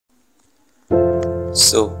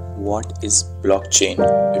So, what is blockchain?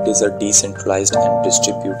 It is a decentralized and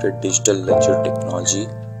distributed digital ledger technology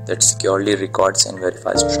that securely records and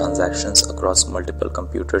verifies transactions across multiple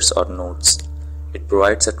computers or nodes. It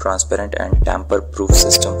provides a transparent and tamper-proof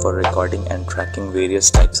system for recording and tracking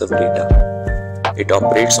various types of data. It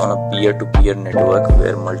operates on a peer-to-peer network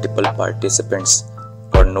where multiple participants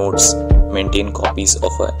or nodes maintain copies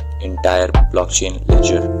of an entire blockchain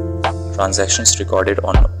ledger. Transactions recorded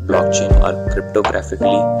on blockchain are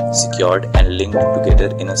cryptographically secured and linked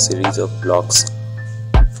together in a series of blocks,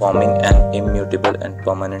 forming an immutable and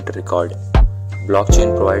permanent record.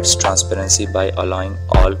 Blockchain provides transparency by allowing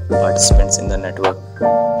all participants in the network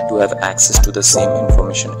to have access to the same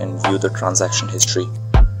information and view the transaction history.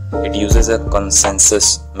 It uses a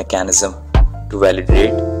consensus mechanism to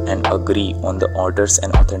validate and agree on the orders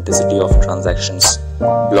and authenticity of transactions.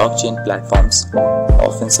 Blockchain platforms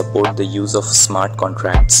often support the use of smart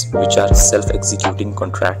contracts, which are self-executing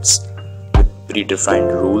contracts with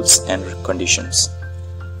predefined rules and conditions.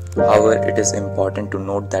 However, it is important to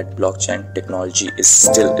note that blockchain technology is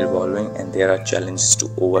still evolving and there are challenges to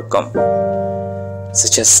overcome,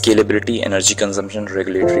 such as scalability, energy consumption,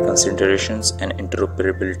 regulatory considerations, and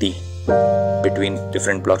interoperability between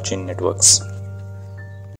different blockchain networks.